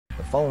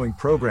following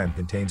program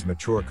contains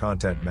mature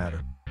content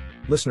matter.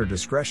 Listener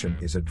discretion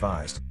is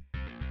advised.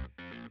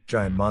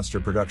 Giant Monster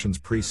Productions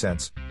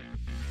presents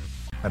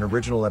an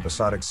original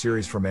episodic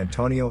series from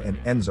Antonio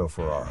and Enzo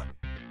Ferrara.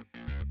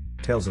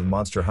 Tales of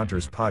Monster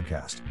Hunters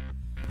Podcast.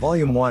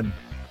 Volume 1,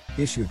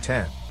 Issue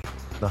 10.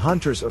 The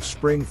Hunters of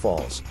Spring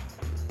Falls.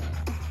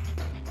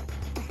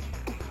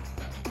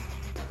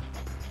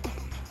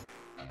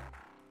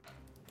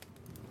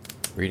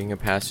 Reading a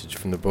passage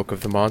from the Book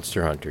of the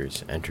Monster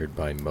Hunters, entered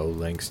by Mo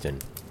Langston.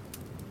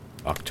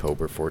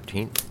 October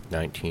 14th,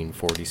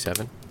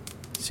 1947.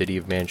 City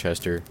of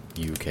Manchester,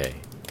 UK.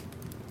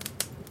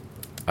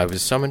 I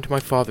was summoned to my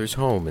father's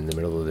home in the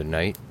middle of the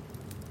night.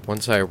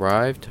 Once I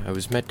arrived, I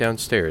was met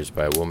downstairs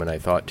by a woman I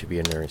thought to be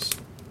a nurse,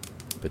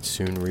 but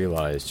soon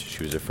realized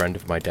she was a friend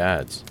of my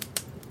dad's.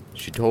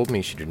 She told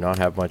me she did not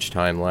have much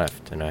time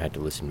left, and I had to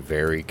listen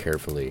very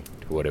carefully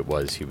to what it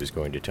was he was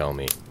going to tell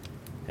me,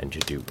 and to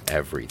do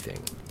everything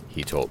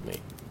he told me.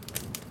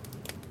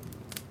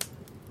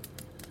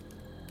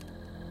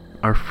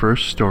 Our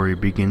first story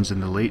begins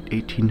in the late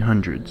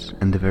 1800s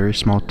in the very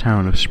small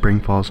town of Spring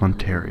Falls,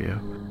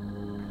 Ontario.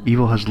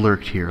 Evil has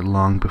lurked here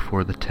long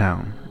before the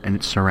town and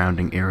its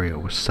surrounding area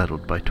was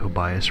settled by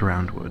Tobias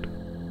Roundwood.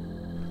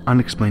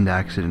 Unexplained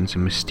accidents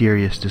and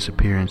mysterious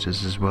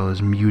disappearances, as well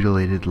as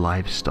mutilated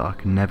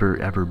livestock,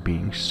 never ever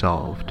being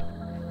solved.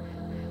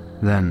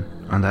 Then,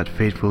 on that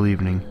fateful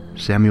evening,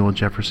 Samuel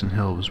Jefferson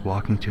Hill was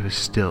walking to his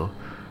still,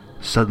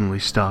 suddenly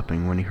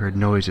stopping when he heard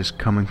noises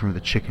coming from the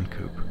chicken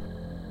coop.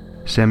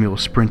 Samuel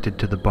sprinted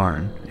to the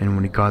barn, and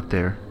when he got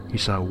there, he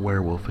saw a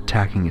werewolf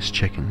attacking his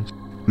chickens.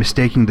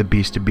 Mistaking the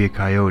beast to be a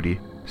coyote,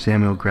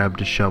 Samuel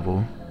grabbed a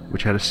shovel,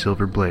 which had a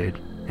silver blade,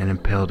 and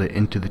impaled it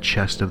into the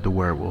chest of the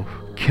werewolf,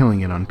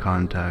 killing it on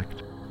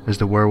contact. As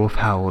the werewolf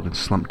howled and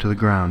slumped to the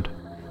ground,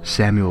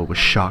 Samuel was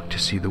shocked to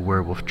see the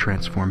werewolf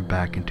transform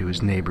back into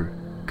his neighbor,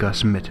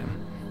 Gus Mitten.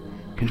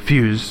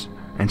 Confused,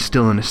 and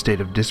still in a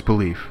state of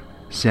disbelief,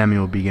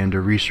 Samuel began to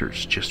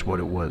research just what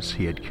it was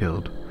he had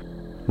killed.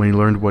 When he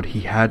learned what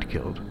he had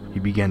killed, he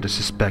began to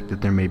suspect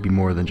that there may be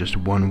more than just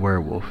one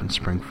werewolf in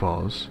Spring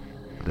Falls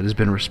that has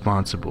been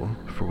responsible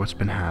for what's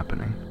been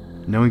happening.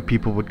 Knowing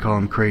people would call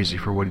him crazy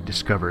for what he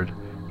discovered,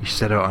 he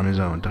set out on his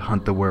own to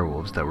hunt the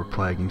werewolves that were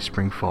plaguing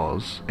Spring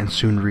Falls, and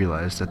soon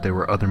realized that there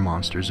were other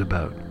monsters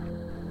about.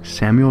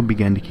 Samuel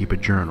began to keep a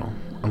journal,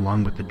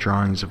 along with the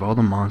drawings of all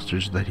the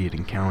monsters that he had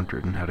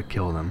encountered and how to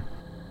kill them.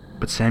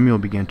 But Samuel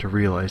began to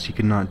realize he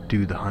could not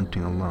do the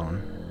hunting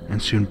alone,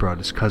 and soon brought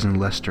his cousin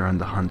Lester on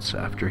the hunts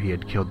after he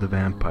had killed the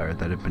vampire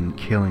that had been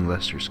killing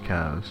Lester's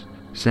cows.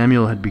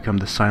 Samuel had become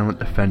the silent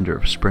defender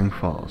of Spring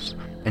Falls,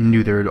 and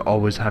knew there would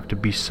always have to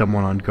be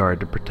someone on guard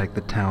to protect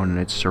the town and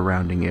its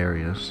surrounding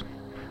areas.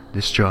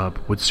 This job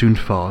would soon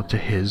fall to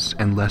his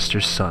and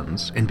Lester's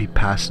sons and be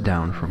passed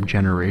down from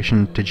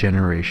generation to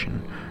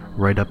generation,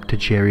 right up to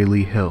Jerry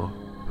Lee Hill,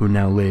 who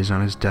now lays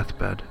on his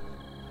deathbed.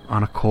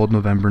 On a cold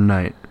November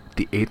night,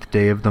 the 8th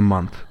day of the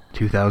month,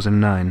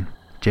 2009,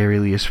 Jerry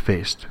Lee is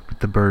faced with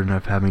the burden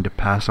of having to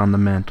pass on the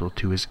mantle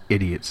to his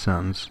idiot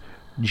sons,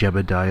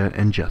 Jebediah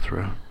and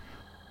Jethro.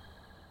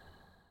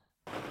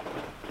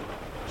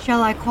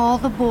 Shall I call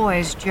the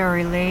boys,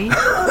 Jerry Lee?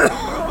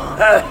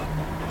 I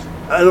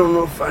don't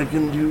know if I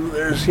can do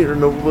this here,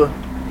 Nova.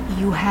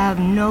 You have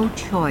no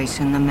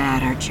choice in the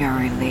matter,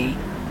 Jerry Lee.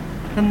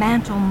 The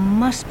mantle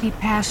must be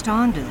passed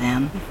on to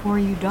them before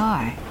you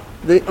die.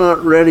 They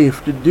aren't ready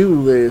to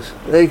do this.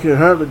 They can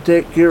hardly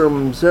take care of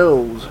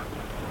themselves.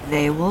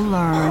 They will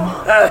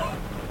learn.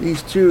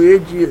 These two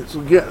idiots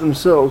will get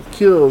themselves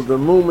killed the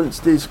moment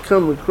they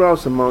come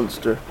across a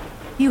monster.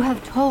 You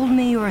have told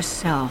me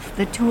yourself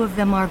the two of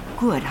them are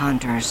good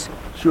hunters.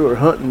 Sure,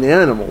 hunting the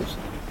animals.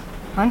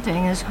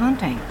 Hunting is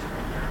hunting.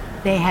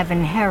 They have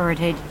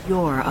inherited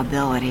your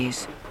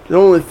abilities. The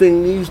only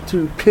thing these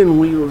two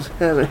pinwheels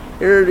have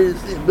inherited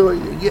is the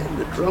ability to get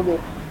into trouble.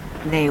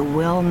 They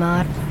will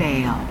not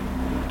fail.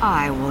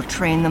 I will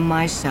train them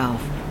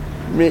myself.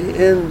 May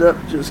end up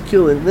just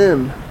killing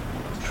them.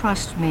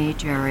 Trust me,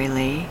 Jerry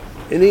Lee.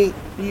 It ain't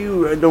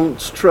you I don't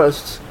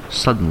trust.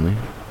 Suddenly,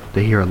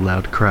 they hear a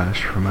loud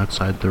crash from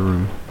outside the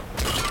room.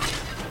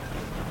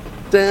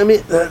 Damn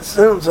it, that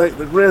sounds like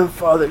the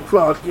grandfather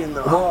clock in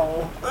the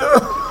hall.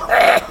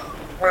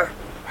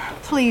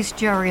 Please,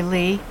 Jerry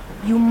Lee,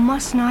 you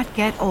must not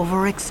get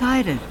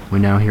overexcited. We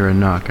now hear a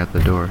knock at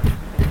the door.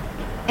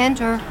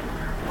 Enter.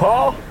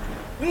 Paul,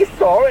 we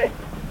sorry.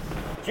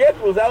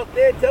 Jeff was out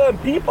there telling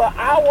people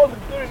I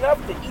wasn't good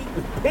enough to eat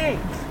with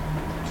pigs.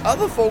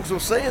 Other folks were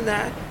saying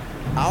that.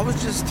 I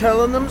was just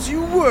telling them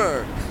you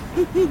were.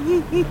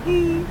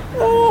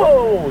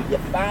 Oh, you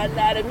find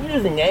that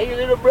amusing, eh,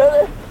 little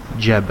brother?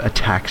 Jeb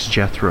attacks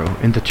Jethro,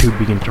 and the two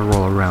begin to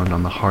roll around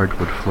on the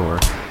hardwood floor.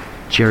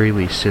 Jerry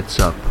Lee sits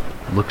up,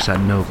 looks at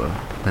Nova,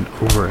 then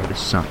over at his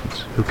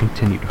sons, who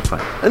continue to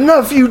fight.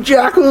 Enough, you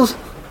jackals!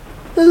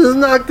 This is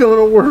not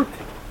gonna work.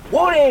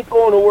 What ain't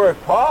gonna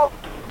work, Paul?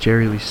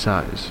 Jerry Lee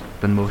sighs,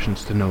 then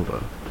motions to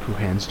Nova, who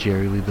hands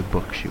Jerry Lee the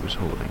book she was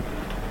holding.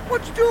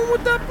 What you doing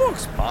with that book,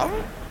 Paul?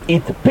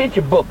 It's a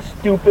picture book,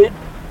 stupid.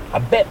 I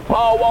bet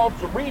Pa wants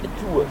to read it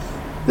to us.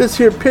 This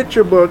here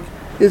picture book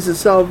is the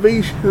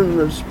salvation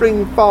of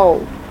Spring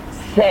Falls.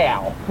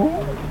 Sal, who?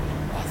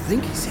 I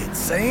think he said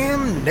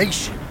Sam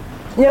Nation.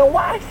 Now,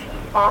 why is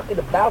he talking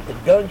about the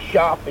gun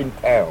shop in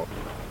town?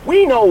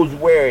 We knows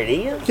where it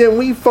is. Can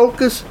we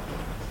focus?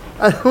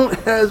 I don't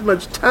have as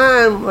much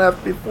time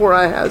left before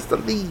I has to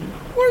leave.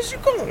 Where's you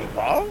going,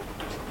 Pa?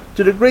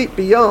 To the great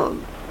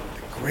beyond.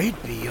 The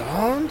great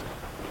beyond?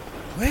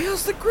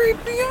 Where's the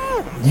great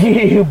beyond?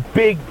 You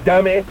big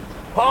dummy.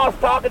 Pa's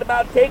talking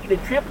about taking a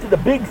trip to the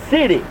big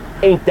city.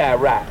 Ain't that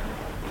right?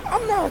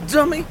 I'm not a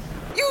dummy.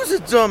 You's a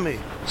dummy.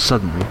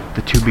 Suddenly,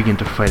 the two begin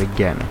to fight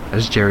again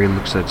as Jerry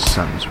looks at his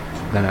sons,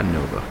 then at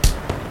Nova.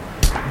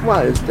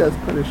 Why is death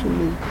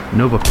punishing me?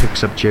 Nova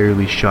picks up Jerry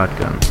Lee's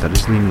shotgun that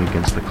is leaning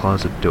against the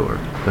closet door,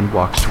 then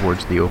walks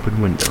towards the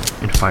open window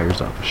and fires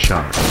off a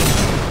shot.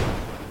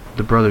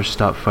 The brothers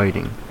stop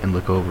fighting and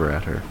look over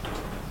at her.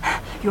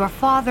 Your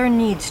father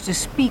needs to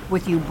speak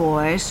with you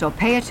boys, so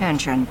pay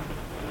attention.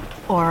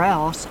 Or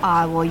else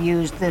I will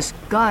use this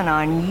gun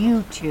on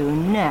you two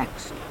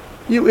next.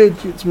 You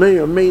idiots may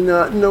or may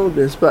not know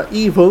this, but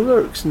evil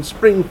lurks in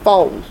Spring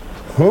Falls.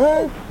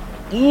 Huh?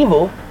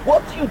 Evil?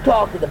 What you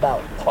talking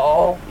about,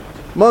 Pa?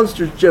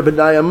 Monsters,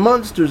 Jebediah,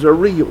 monsters are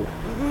real.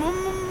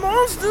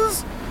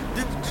 Monsters?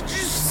 Did you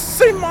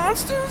say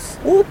monsters?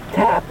 What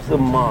types of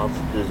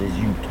monsters is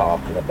you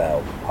talking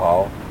about,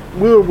 Pa?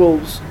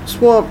 Werewolves,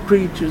 swamp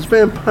creatures,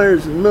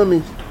 vampires, and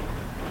mummies.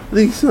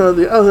 These are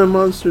the other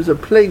monsters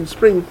that plagued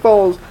Spring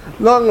Falls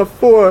long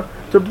afore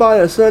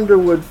Tobias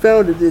Underwood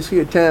founded this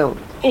here town.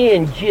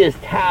 And just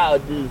how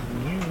does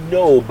you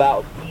know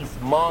about these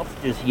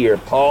monsters here,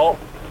 Pa?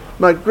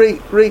 My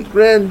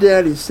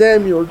great-great-granddaddy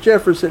Samuel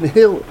Jefferson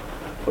Hill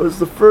was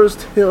the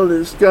first Hill to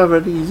discover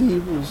these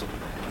evils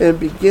and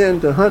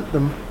began to hunt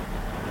them,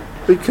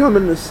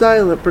 becoming the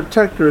silent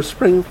protector of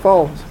Spring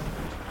Falls.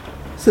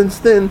 Since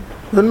then,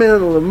 the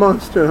mantle of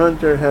monster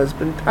hunter has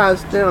been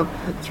passed down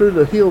through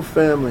the Hill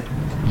family.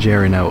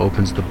 Jerry now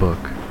opens the book.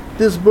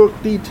 This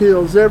book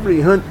details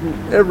every hunt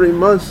and every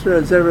monster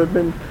has ever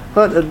been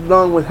hunted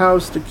along with how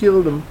to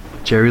kill them.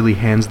 Jerry Lee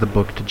hands the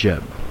book to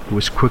Jeb, who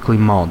is quickly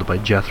mauled by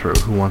Jethro,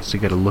 who wants to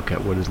get a look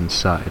at what is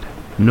inside.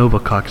 Nova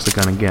cocks the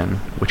gun again,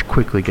 which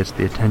quickly gets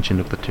the attention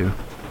of the two.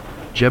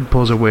 Jeb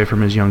pulls away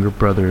from his younger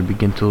brother and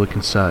begins to look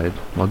inside,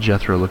 while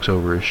Jethro looks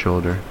over his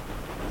shoulder.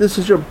 This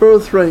is your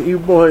birthright, you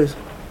boys.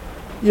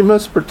 You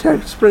must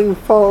protect Spring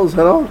Falls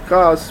at all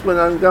costs when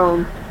I'm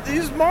gone.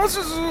 These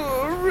monsters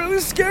are really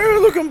scary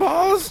looking,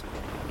 paws.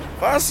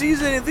 If I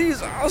sees any of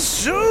these, I'll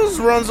sure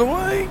runs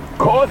away.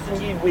 Course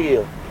you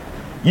will.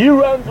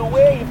 You runs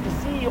away if you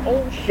see your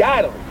own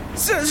shadow.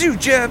 Says you,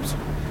 Jebs.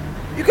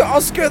 You got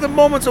all scared the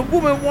moment a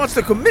woman wants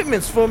the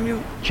commitments from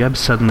you. Jeb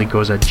suddenly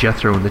goes at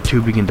Jethro and the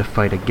two begin to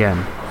fight again.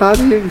 How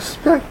do you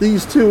expect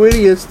these two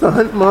idiots to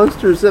hunt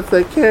monsters if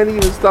they can't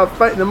even stop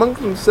fighting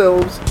amongst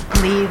themselves?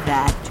 Leave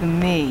that to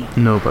me.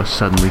 Nova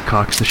suddenly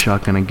cocks the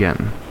shotgun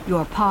again.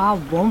 Your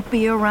pa won't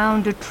be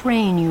around to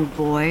train you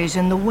boys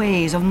in the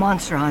ways of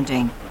monster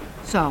hunting.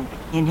 So,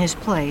 in his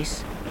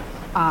place,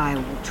 I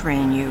will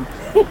train you.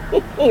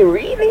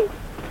 Really?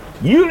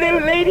 You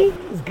little lady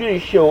is gonna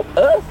show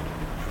us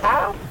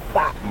how to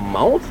fight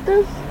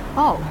monsters?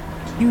 Oh,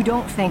 you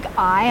don't think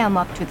I am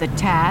up to the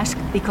task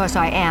because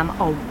I am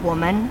a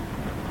woman?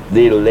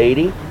 Little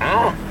lady,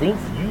 I think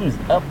you's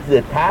up to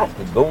the task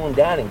of going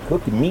down and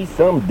cooking me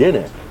some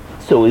dinner.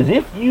 So as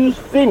if you's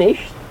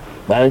finished,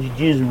 why don't you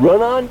just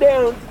run on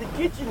down to the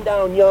kitchen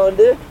down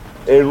yonder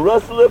and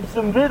rustle up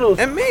some victuals?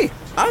 And me,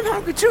 I'm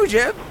hungry too,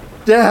 Jeb.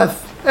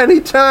 Death,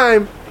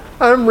 anytime.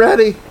 I'm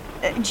ready.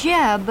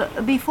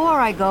 Jeb,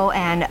 before I go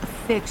and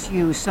fix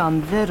you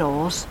some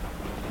victuals,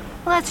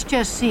 let's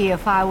just see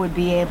if I would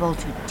be able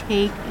to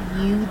take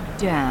you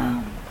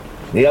down.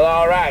 Well,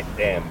 all right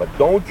then, but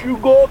don't you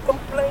go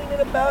complaining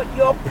about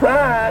your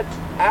pride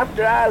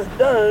after I's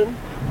done,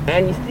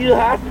 and you still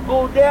have to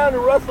go down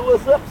and rustle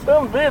us up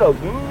some victuals.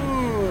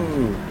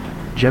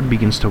 Jeb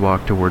begins to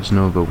walk towards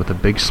Nova with a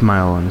big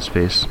smile on his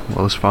face,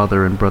 while his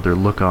father and brother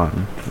look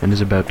on and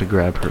is about to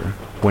grab her,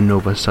 when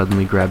Nova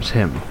suddenly grabs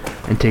him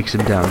and takes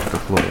him down to the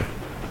floor.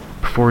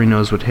 Before he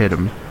knows what hit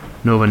him,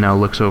 Nova now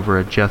looks over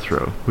at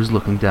Jethro, who's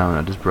looking down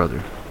at his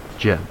brother,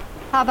 Jeb.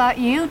 How about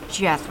you,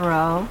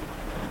 Jethro?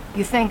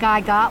 You think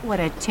I got what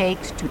it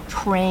takes to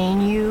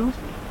train you?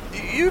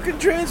 You can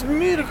train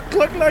me to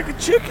cluck like a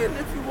chicken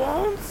if you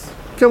want.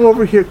 Come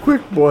over here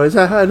quick, boys.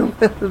 I don't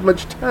have as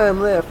much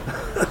time left.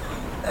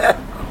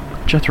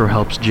 Jethro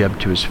helps Jeb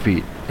to his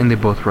feet, and they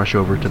both rush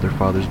over to their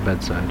father's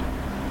bedside.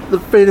 The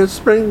fate of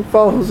Spring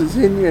Falls is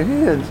in your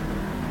hands.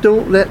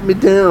 Don't let me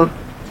down.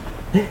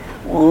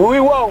 We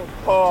won't,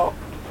 Pa.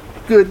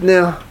 Good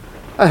now.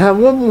 I have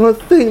one more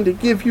thing to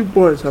give you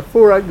boys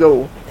before I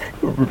go.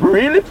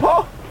 Really,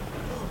 Pa?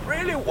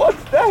 Really?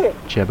 What's that?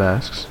 Jeb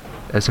asks,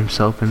 as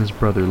himself and his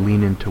brother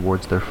lean in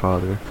towards their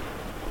father.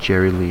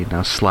 Jerry Lee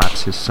now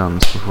slaps his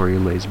sons before he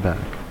lays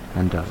back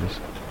and dies.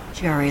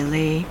 Jerry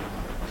Lee,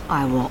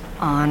 I will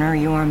honor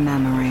your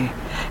memory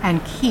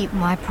and keep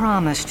my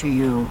promise to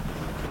you.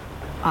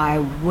 I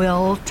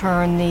will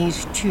turn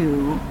these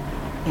two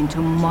into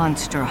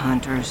monster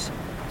hunters.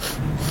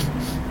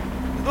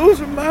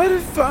 Those are mighty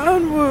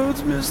fine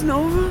words, Miss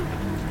Nova.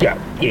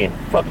 Goddamn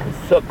fucking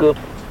sucker.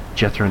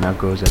 Jethro now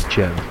goes at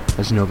Jeb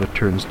as Nova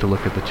turns to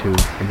look at the two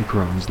and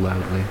groans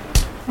loudly.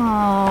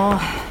 Oh,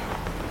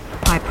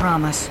 I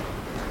promise.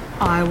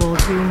 I will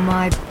do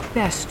my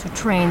best to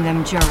train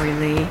them, Jerry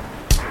Lee.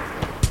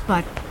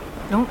 But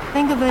don't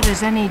think of it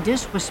as any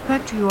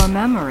disrespect to your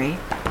memory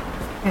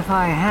if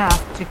I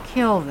have to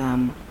kill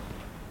them.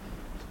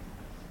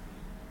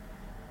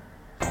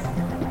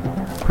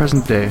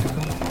 Present day,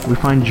 we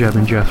find Jeb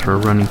and Jethro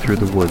running through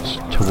the woods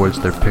towards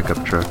their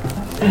pickup truck.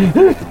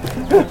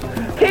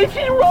 Can't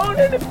you run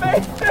any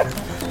faster?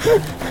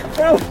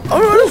 I'll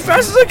run as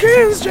fast as I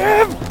can,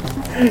 Jeb.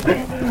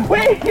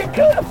 Wait, you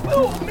could have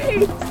fooled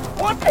me.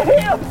 What the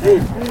hell?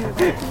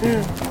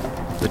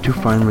 The two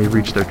finally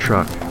reach their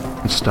truck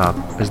and stop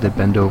as they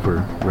bend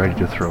over, ready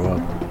to throw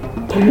up.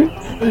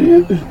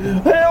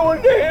 How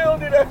in the hell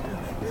did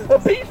a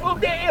peaceful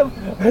damn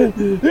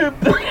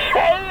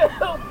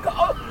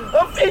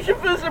I'm fishing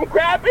for some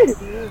crappie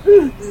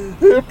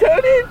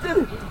turn into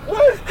the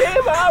worst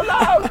damn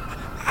outlaw?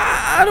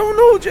 I don't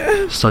know,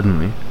 Jeb.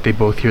 Suddenly, they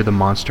both hear the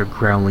monster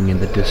growling in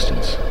the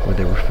distance where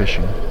they were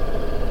fishing.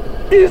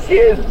 This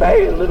here's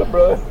bad, little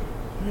bro.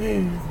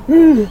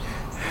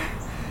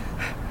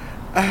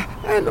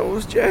 I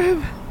knows,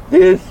 Jeb.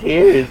 This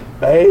here is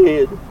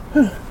bad.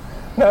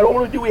 Not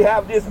only do we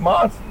have this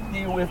monster to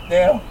deal with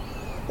now,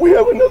 we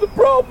have another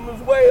problem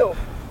as well.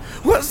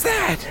 What's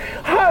that?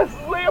 I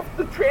left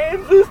the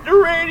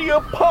transistor radio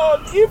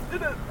pod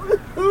gifted us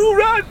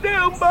right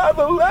down by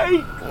the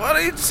lake. What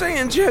are you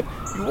saying, Jeb?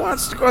 You want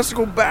us to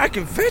go back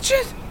and fetch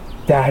it?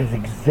 That is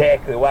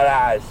exactly what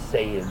I was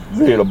saying,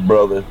 little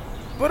brother.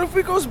 But if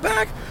we goes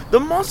back, the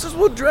monsters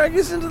will drag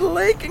us into the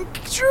lake and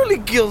surely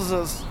kills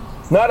us.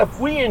 Not if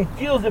we and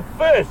kills it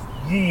first,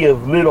 ye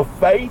of little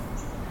faith.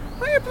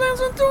 How you plans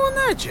on doing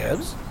that,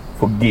 Jebs?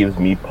 Forgives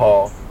me,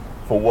 Paul,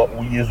 for what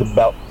we is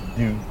about to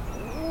do.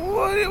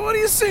 What are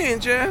you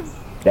saying, Jeb?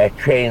 That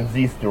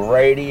transistor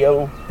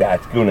radio,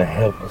 that's gonna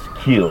help us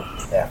kill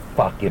that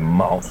fucking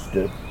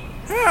monster.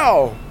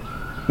 How?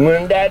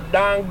 When that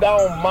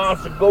doggone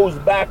monster goes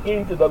back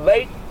into the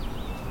lake,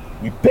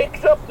 we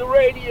picks up the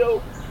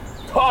radio,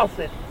 toss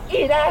it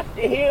in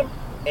after him,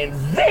 and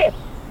zip!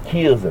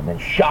 Kills him and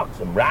shocks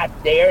him right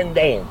there and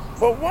then.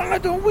 But why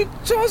don't we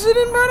toss it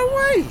in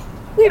right away?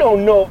 We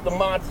don't know if the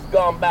monster's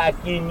gone back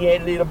in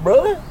yet, little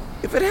brother.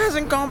 If it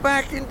hasn't gone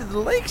back into the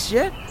lakes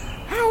yet,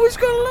 how is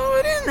gonna lower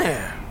it in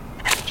there?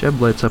 Jeb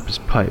lights up his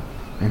pipe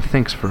and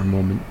thinks for a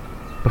moment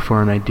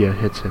before an idea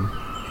hits him.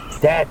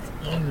 That's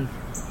easy.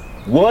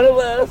 One of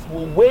us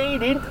will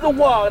wade into the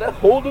water,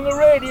 holding the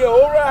radio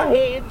over our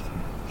heads,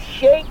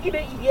 shaking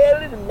it,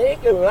 yelling, and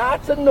making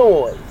lots of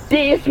noise.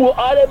 This will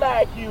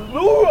automatically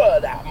lure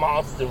that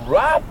monster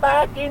right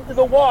back into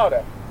the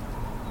water.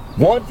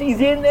 Once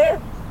he's in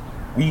there,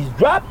 we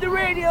drop the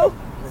radio,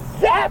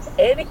 zap,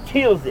 and it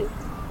kills it.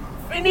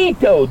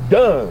 Finito,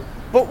 done.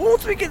 But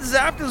won't we get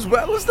zapped as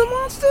well as the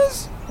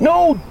monsters?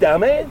 No,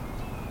 dummy.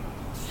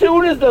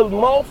 Soon as the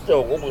monster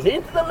was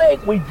into the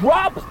lake, we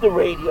drops the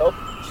radio,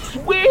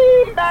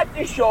 swim back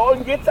to shore,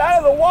 and gets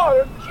out of the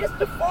water just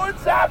before it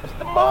zaps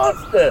the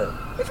monster.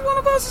 Which one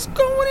of us is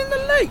going in the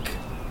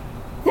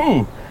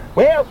lake?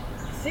 Well,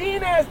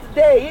 seeing as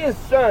today is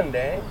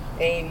Sunday,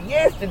 and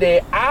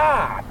yesterday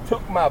I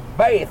took my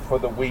bath for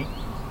the week,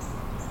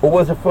 or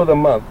was it for the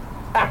month?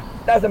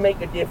 Doesn't make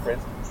a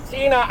difference.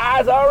 Seeing our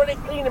eyes already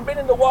clean and been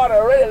in the water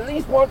already at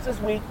least once this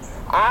week,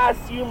 I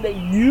assume that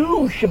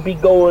you should be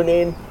going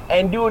in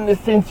and doing this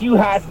since you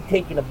hasn't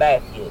taken a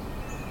bath yet.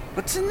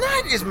 But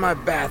tonight is my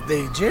bath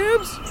day,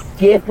 Jebs.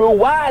 Jethro,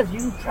 why is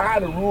you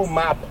trying to ruin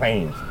my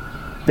plans?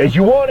 Does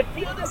you want to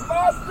kill this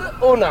monster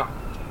or not?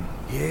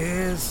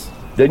 Yes.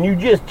 Then you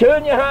just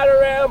turn your heart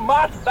around,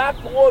 march back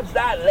towards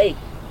that lake.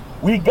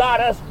 We got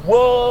us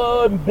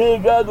one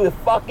big ugly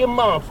fucking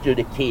monster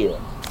to kill.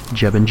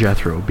 Jeb and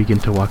Jethro begin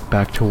to walk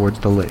back towards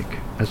the lake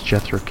as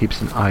Jethro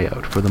keeps an eye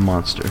out for the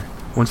monster.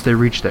 Once they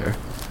reach there,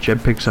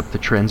 Jeb picks up the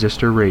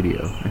transistor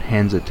radio and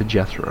hands it to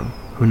Jethro,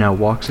 who now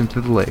walks into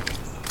the lake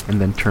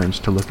and then turns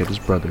to look at his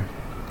brother.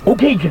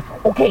 Okay, Jethro,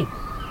 okay.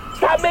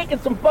 Stop making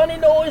some funny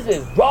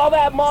noises. Draw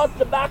that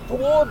monster back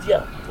towards you.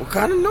 What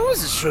kind of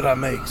noises should I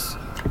make?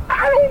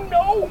 I don't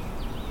know.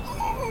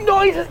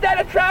 Noises that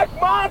attract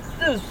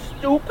monsters,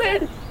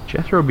 stupid.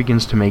 Jethro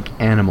begins to make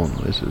animal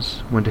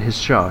noises when, to his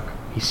shock,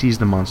 he sees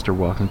the monster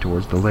walking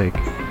towards the lake.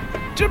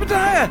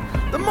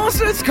 Jebediah, the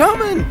monster is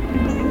coming!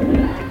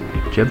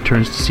 Jeb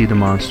turns to see the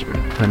monster,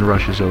 then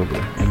rushes over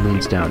and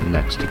leans down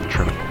next to the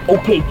truck.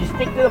 Okay, just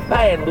stick to the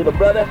fan, little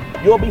brother.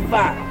 You'll be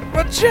fine.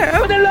 But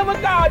Jeb... For the love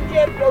of God,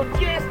 Jethro,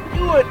 just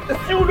do it.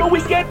 The sooner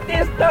we get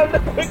this done, the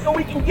quicker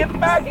we can get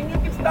back and you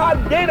can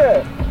start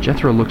dinner.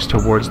 Jethro looks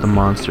towards the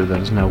monster that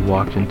has now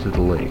walked into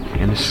the lake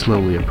and is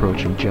slowly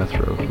approaching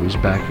Jethro, who is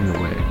backing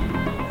away.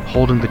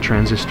 Holding the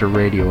transistor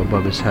radio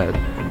above his head,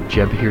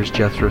 Jeb hears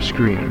Jethro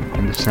scream,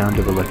 and the sound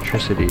of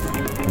electricity,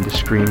 and the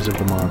screams of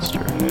the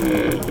monster.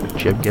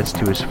 Jeb gets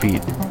to his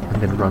feet,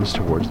 and then runs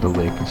towards the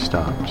lake and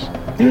stops.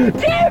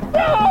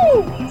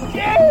 Jethro!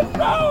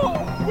 Jethro!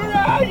 Where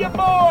are you,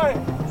 boy?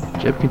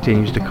 Jeb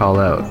continues to call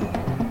out,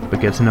 but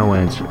gets no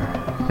answer,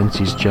 then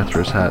sees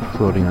Jethro's hat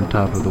floating on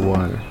top of the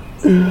water.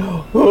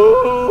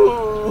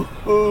 Oh,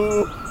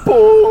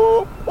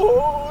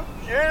 poor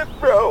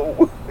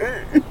Jethro.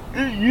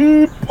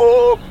 You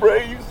poor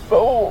brave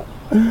soul.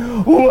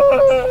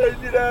 Why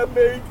did I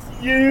make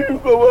you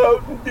go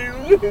out and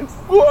do this?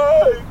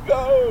 Why,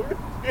 God?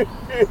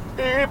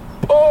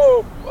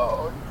 Poor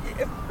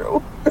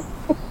Jethro.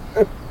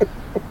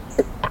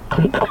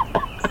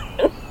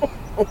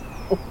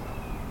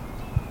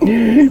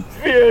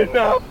 Fear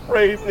not,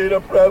 brave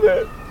little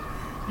brother.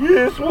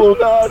 This will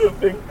not have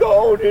been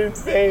gone in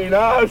vain.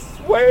 I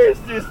swear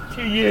this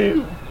to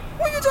you.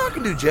 What are you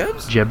talking to,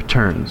 Jebs? Jeb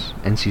turns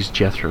and sees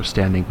Jethro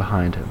standing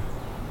behind him.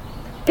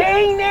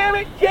 Dang damn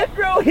it,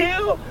 Jethro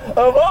Hill!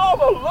 Of all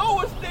the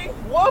lowest things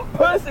one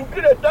person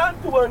could have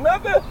done to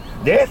another,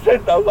 this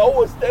is the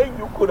lowest thing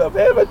you could have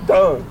ever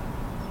done.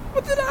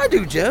 What did I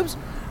do, Jebs?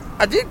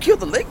 I did kill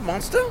the lake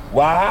monster.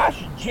 Why, I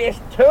should just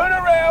turn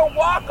around,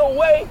 walk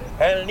away,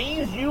 and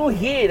leave you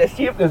here to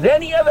see if there's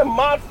any other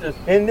monsters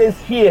in this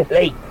here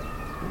lake.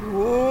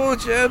 Oh,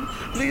 Jeb,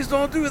 please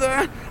don't do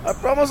that. I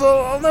promise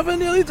I'll never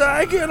nearly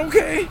die again,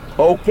 okay?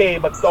 Okay,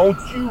 but don't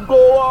you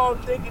go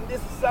on thinking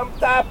this is some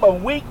type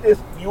of weakness.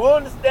 You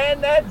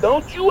understand that?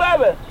 Don't you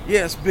ever?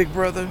 Yes, big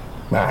brother.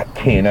 I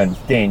can't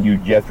understand you,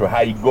 Jethro,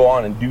 how you go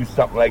on and do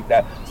something like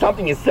that.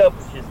 Something as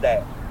selfish as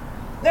that.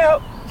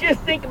 Now,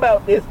 just think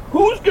about this.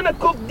 Who's gonna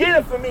cook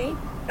dinner for me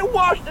and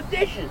wash the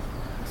dishes?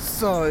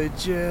 Sorry,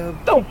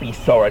 Jeb. Don't be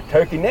sorry,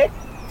 turkey neck.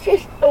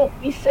 Just don't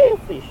be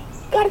selfish.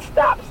 Gotta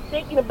stop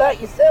thinking about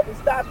yourself and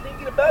start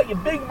thinking about your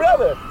big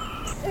brother.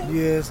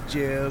 Yes,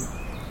 Jeb.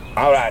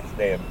 All right,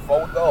 Stan.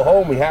 Before we go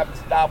home, we have to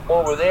stop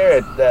over there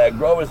at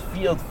Grover's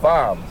Field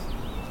Farms.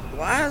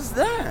 Why is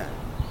that?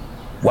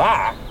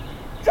 Why?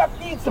 Truck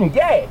needs some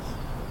gas.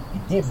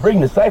 You did bring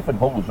the siphon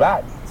hose,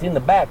 right? It's in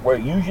the back where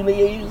it usually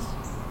is.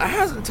 I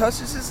hasn't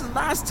touched it since the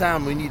last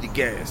time we needed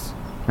gas.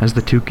 As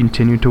the two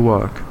continue to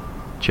walk,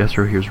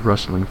 Jethro hears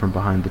rustling from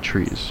behind the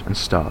trees and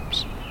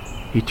stops.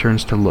 He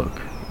turns to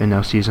look, and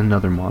now sees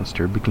another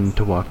monster beginning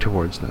to walk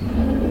towards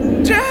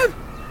them. Jeb!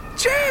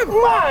 Jeb!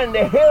 Why in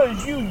the hell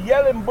is you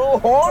yelling,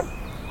 bullhorn?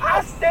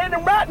 I'm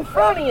standing right in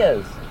front of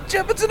you.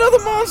 Jeb, it's another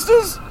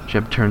monsters!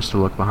 Jeb turns to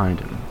look behind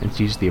him and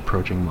sees the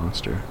approaching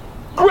monster.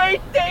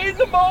 Great day in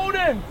the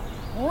morning!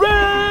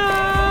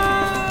 Run!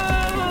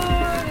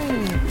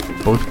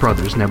 Both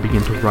brothers now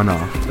begin to run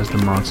off as the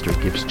monster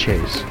gives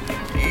chase.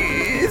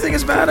 You think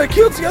it's bad I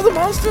killed the other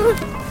monster?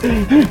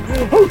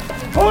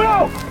 Oh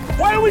no!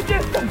 Why don't we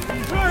just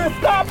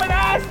stop and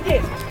ask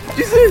it?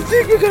 Do you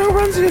think we're gonna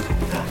run it?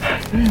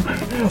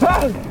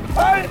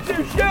 I ain't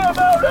too sure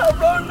about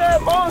outrunning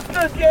that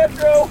monster,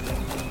 Jethro.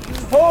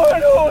 Oh,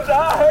 knows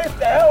I have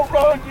to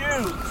outrun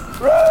you.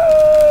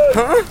 Run!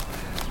 Huh?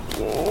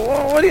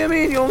 What do you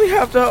mean you only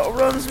have to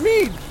outrun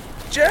me?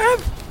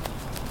 Jeb?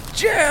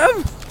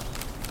 Jeb?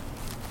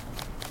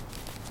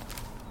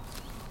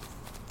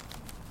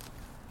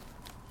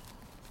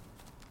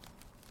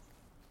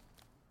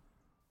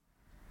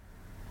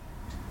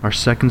 Our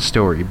second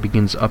story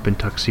begins up in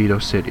Tuxedo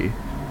City.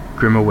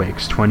 Grim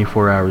awakes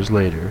 24 hours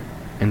later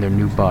in their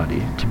new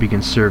body to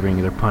begin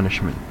serving their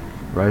punishment.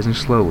 Rising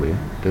slowly,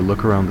 they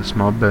look around the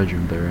small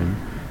bedroom they're in,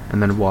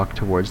 and then walk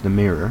towards the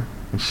mirror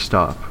and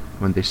stop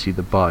when they see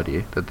the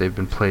body that they've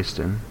been placed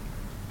in.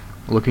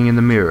 Looking in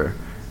the mirror,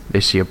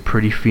 they see a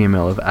pretty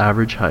female of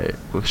average height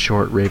with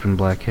short raven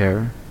black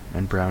hair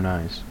and brown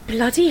eyes.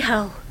 Bloody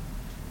hell.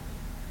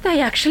 They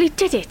actually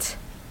did it.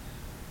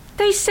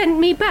 They sent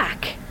me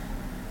back.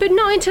 But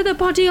not into the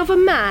body of a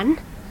man,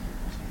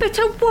 but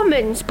a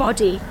woman's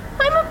body.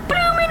 I'm a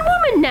blooming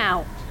woman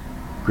now.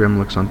 Grim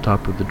looks on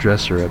top of the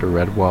dresser at a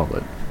red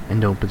wallet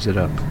and opens it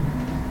up.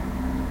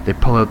 They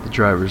pull out the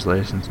driver's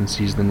license and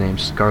sees the name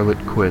Scarlett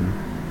Quinn.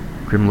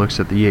 Grim looks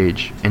at the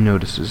age and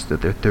notices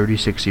that they're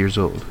 36 years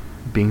old,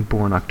 being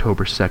born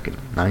October 2nd,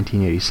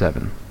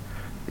 1987.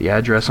 The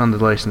address on the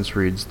license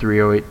reads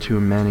 3082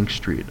 Manning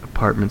Street,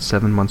 apartment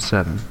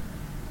 717.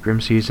 Grim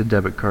sees a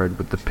debit card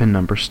with the PIN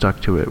number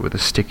stuck to it with a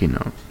sticky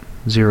note,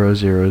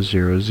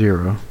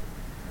 0000,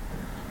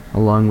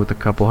 along with a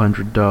couple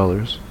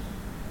 $100.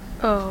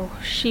 Oh,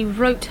 she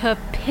wrote her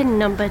PIN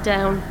number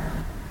down.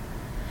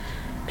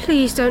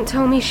 Please don't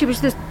tell me she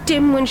was this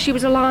dim when she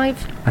was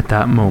alive. At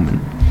that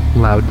moment,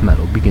 loud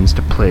metal begins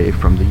to play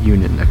from the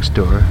unit next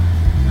door.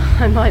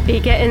 I might be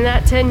getting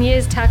that 10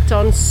 years tacked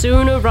on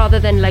sooner rather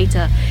than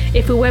later,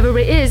 if whoever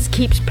it is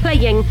keeps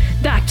playing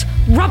that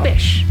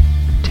rubbish.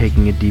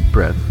 Taking a deep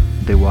breath,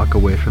 they walk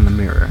away from the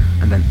mirror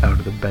and then out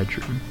of the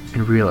bedroom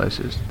and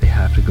realizes they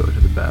have to go to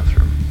the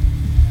bathroom.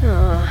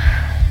 Oh,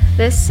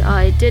 this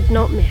I did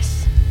not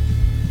miss.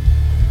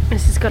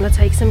 This is gonna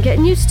take some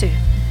getting used to.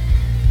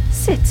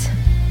 Sit,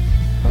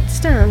 not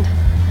stand.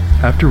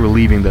 After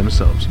relieving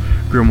themselves,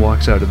 Grim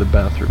walks out of the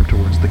bathroom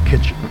towards the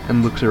kitchen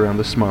and looks around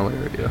the small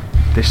area.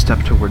 They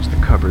step towards the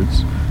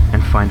cupboards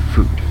and find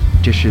food,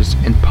 dishes,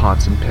 and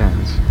pots and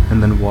pans,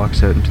 and then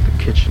walks out into the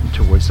kitchen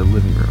towards the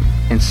living room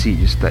and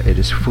sees that it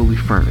is fully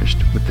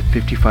furnished with the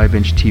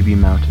 55-inch TV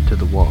mounted to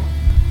the wall.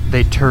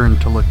 They turn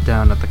to look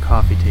down at the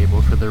coffee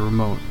table for their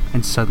remote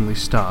and suddenly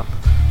stop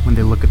when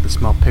they look at the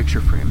small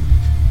picture frame.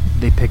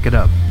 They pick it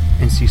up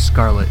and see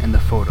Scarlett in the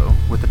photo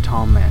with a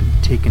tall man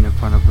taken in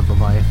front of the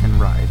Leviathan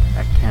ride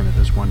at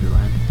Canada's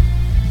Wonderland.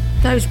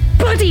 Those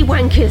bloody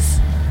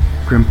wankers!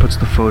 Grim puts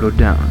the photo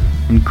down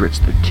and grits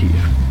their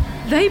teeth.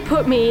 They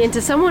put me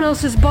into someone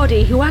else's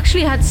body who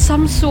actually had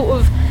some sort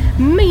of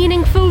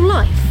meaningful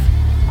life.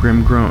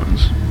 Grim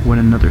groans when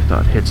another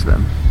thought hits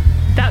them.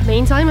 That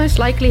means I most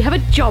likely have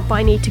a job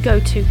I need to go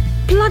to.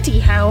 Bloody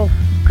hell.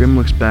 Grim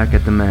looks back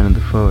at the man in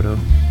the photo.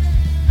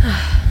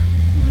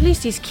 At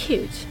least he's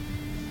cute.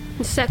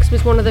 And sex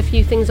was one of the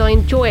few things I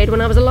enjoyed when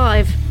I was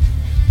alive.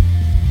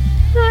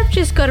 I've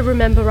just got to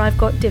remember I've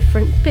got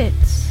different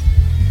bits.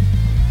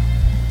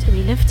 Do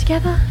we live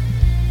together?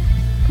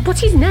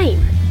 What's his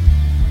name?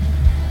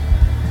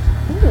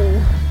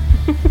 Ooh.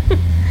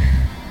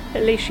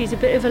 At least she's a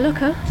bit of a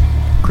looker.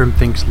 Grim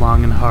thinks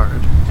long and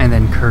hard, and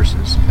then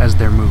curses as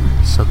their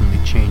mood suddenly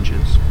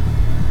changes.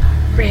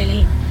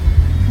 Really?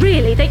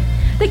 Really?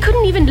 They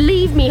couldn't even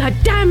leave me her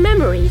damn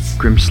memories.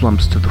 Grim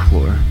slumps to the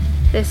floor.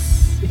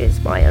 This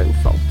is my own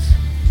fault.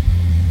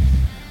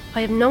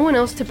 I have no one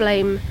else to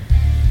blame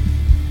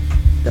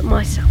but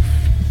myself.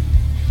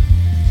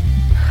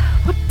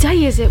 What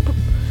day is it?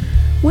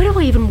 Where do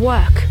I even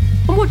work?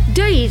 On what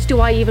days do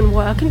I even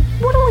work? And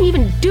what do I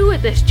even do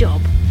at this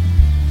job?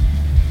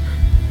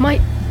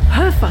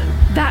 Her phone,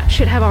 that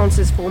should have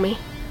answers for me.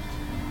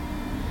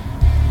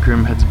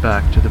 Grim heads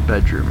back to the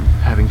bedroom,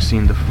 having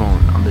seen the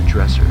phone on the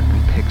dresser,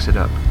 and picks it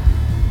up.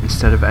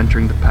 Instead of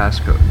entering the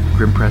passcode,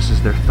 Grim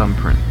presses their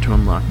thumbprint to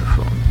unlock the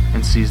phone,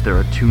 and sees there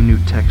are 2 new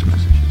text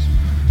messages.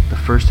 The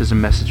first is a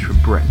message from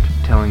Brent,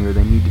 telling her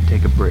they need to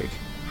take a break.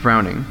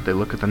 Frowning, they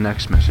look at the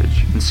next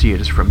message, and see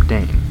it is from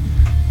Dane.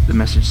 The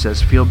message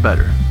says, "Feel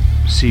better.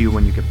 See you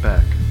when you get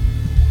back."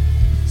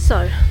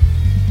 So,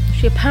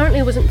 she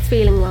apparently wasn't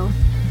feeling well.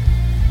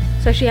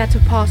 So she had to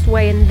pass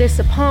away in this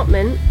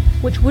apartment,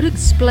 which would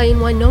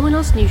explain why no one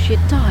else knew she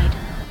had died.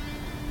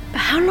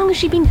 But how long has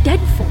she been dead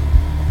for?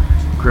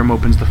 Grim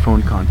opens the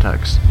phone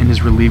contacts and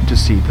is relieved to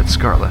see that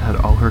Scarlett had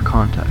all her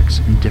contacts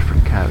in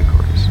different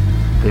categories.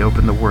 They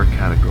open the work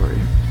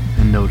category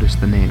and notice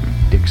the name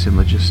Dixon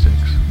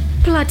Logistics.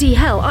 Bloody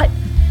hell,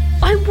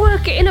 I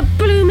work in a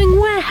blooming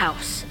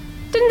warehouse.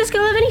 Didn't this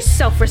girl have any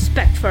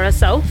self-respect for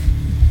herself?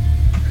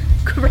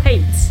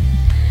 Great.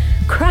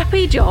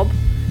 Crappy job,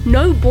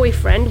 no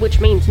boyfriend, which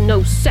means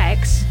no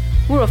sex.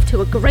 We're off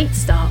to a great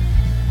start.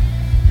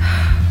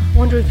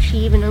 Wonder if she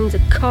even owns a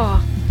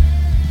car.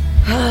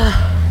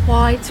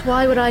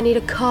 Why would I need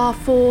a car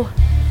for?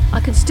 I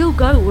can still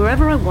go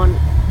wherever I want,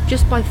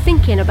 just by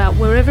thinking about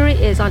wherever it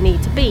is I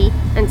need to be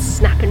and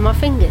snapping my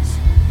fingers.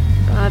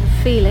 But I have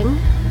a feeling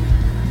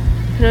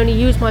I can only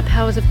use my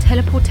powers of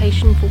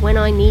teleportation for when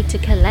I need to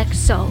collect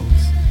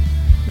souls.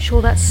 I'm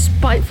sure that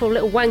spiteful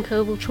little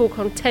wanker will chalk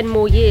on 10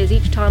 more years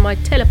each time I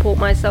teleport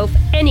myself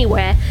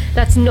anywhere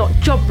that's not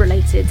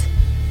job-related.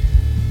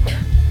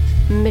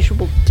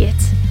 Miserable git.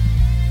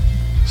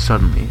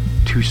 Suddenly,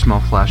 2 small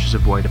flashes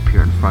of white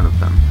appear in front of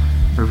them,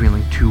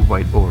 revealing 2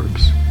 white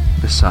orbs,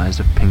 the size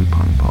of ping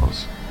pong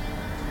balls.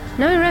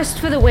 No rest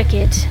for the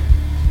wicked.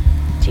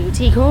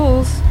 Duty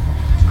calls.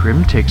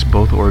 Grim takes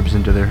both orbs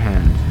into their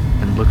hand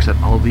and looks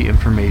at all the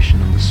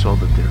information on the soul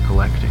that they're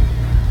collecting.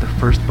 The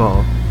first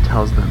ball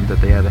tells them that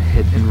they had a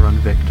hit-and-run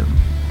victim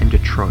in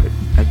Detroit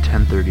at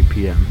 10:30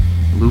 p.m.,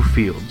 Lou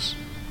Fields.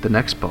 The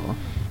next ball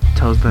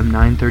tells them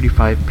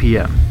 9:35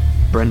 p.m.,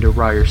 Brenda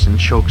Ryerson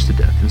chokes to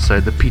death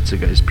inside the Pizza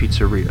Guy's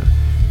Pizzeria,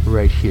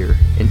 right here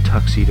in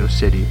Tuxedo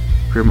City.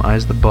 Grim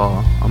eyes the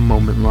ball a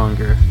moment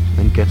longer,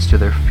 then gets to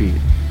their feet,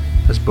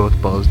 as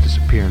both balls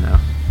disappear now.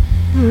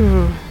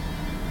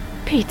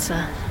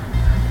 Pizza.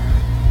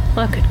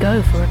 I could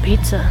go for a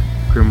pizza.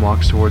 Grim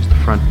walks towards the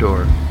front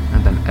door,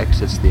 and then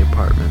exits the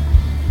apartment.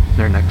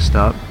 Their next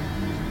stop,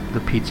 the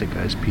Pizza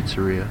Guy's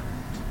Pizzeria.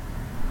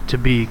 To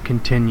be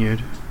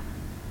continued.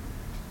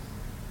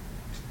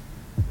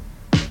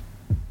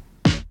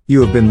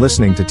 You have been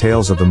listening to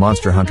Tales of the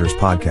Monster Hunters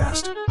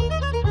podcast.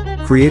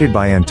 Created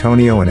by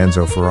Antonio and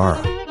Enzo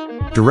Ferrara.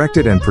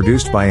 Directed and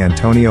produced by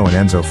Antonio and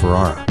Enzo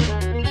Ferrara.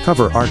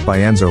 Cover art by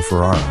Enzo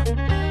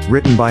Ferrara.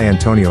 Written by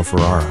Antonio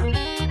Ferrara.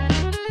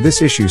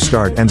 This issue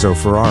starred Enzo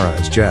Ferrara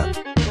as Jeb,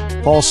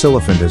 Paul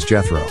Silliphant as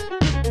Jethro,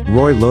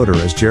 Roy Loder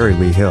as Jerry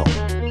Lee Hill,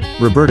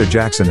 Roberta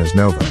Jackson as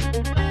Nova,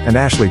 and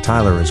Ashley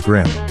Tyler as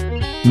Grim.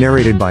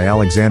 Narrated by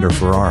Alexander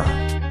Ferrara.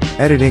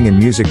 Editing and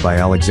music by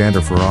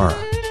Alexander Ferrara.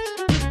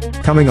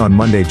 Coming on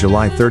Monday,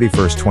 July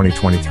 31st,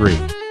 2023.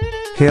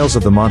 Tales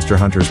of the Monster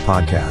Hunters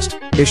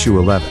podcast, issue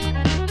 11.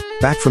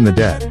 Back from the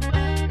Dead.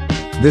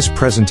 This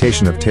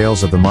presentation of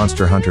Tales of the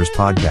Monster Hunters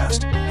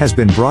podcast has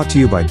been brought to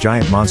you by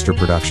Giant Monster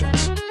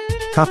Productions.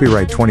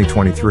 Copyright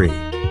 2023.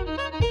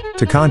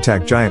 To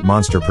contact Giant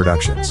Monster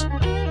Productions,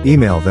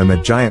 email them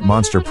at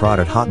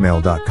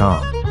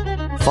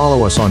giantmonsterprod@hotmail.com.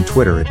 Follow us on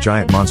Twitter at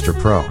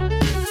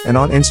GiantMonsterPro and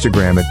on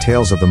Instagram at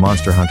Tales of the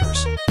Monster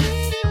Hunters.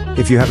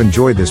 If you have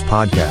enjoyed this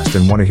podcast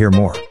and want to hear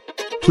more,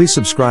 please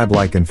subscribe,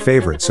 like, and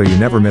favorite so you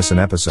never miss an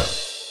episode.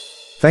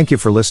 Thank you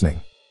for listening.